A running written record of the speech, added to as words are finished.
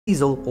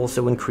Diesel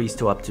also increased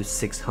to up to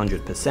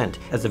 600%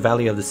 as the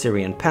value of the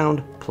Syrian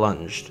pound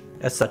plunged.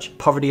 As such,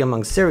 poverty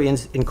among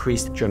Syrians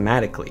increased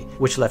dramatically,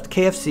 which left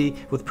KFC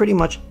with pretty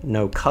much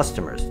no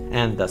customers,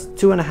 and thus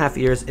 2.5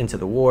 years into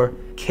the war,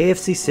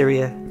 KFC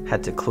Syria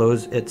had to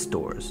close its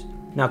doors.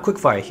 Now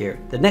quickfire here,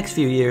 the next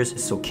few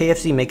years saw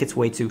KFC make its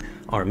way to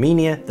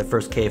Armenia, the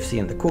first KFC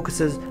in the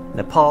Caucasus,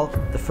 Nepal,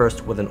 the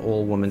first with an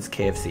all-women's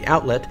KFC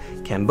outlet,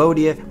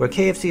 Cambodia, where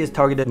KFC is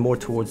targeted more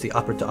towards the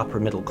upper to upper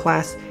middle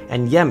class,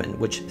 and Yemen,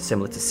 which,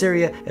 similar to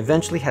Syria,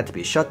 eventually had to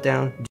be shut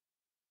down.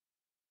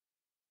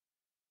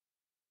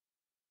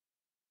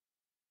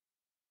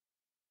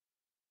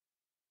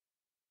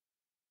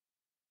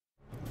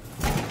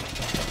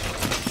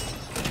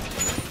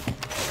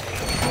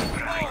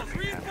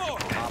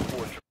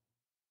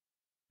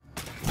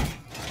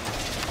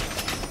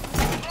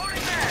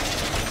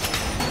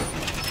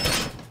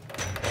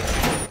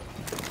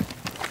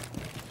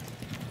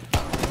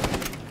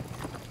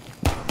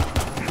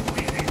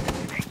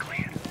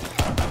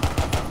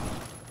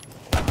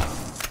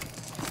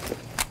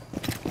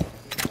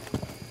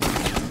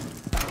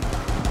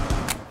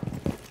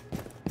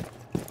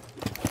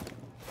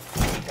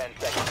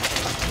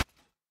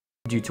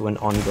 Due to an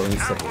ongoing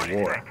civil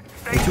war.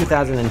 In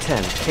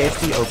 2010,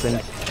 KFC opened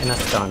in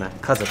Astana,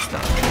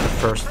 Kazakhstan, the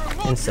first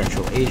in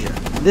Central Asia.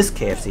 This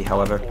KFC,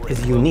 however,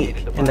 is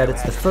unique in that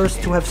it's the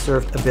first to have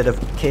served a bit of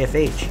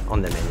KFH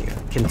on the menu,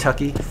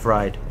 Kentucky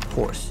Fried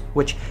Horse,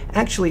 which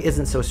actually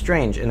isn't so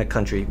strange in a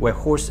country where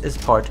horse is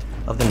part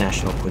of the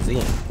national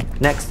cuisine.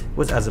 Next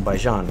was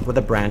Azerbaijan, with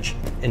a branch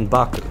in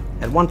Baku.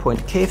 At one point,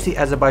 KFC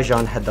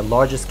Azerbaijan had the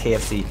largest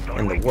KFC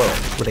in the world,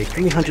 with a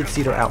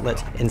 300-seater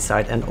outlet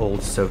inside an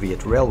old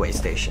Soviet railway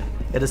station.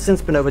 It has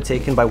since been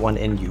overtaken by one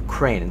in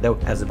Ukraine, though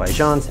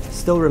Azerbaijan's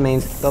still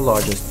remains the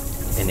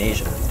largest in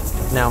Asia.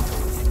 Now,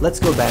 let's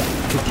go back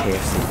to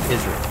KFC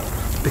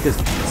Israel, because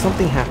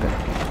something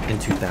happened in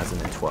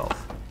 2012.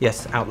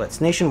 Yes, outlets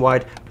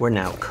nationwide were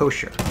now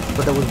kosher,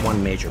 but there was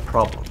one major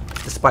problem.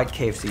 Despite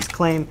KFC's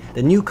claim,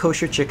 the new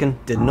kosher chicken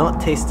did not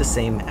taste the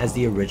same as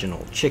the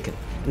original chicken.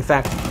 In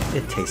fact,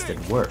 it tasted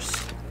worse.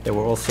 There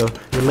were also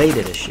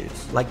related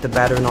issues, like the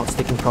batter not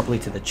sticking properly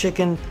to the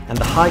chicken, and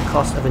the high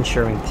cost of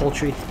ensuring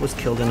poultry was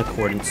killed in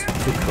accordance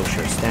to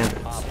kosher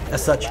standards.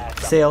 As such,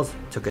 sales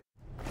took a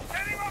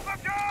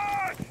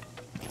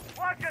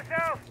Watch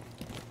yourself!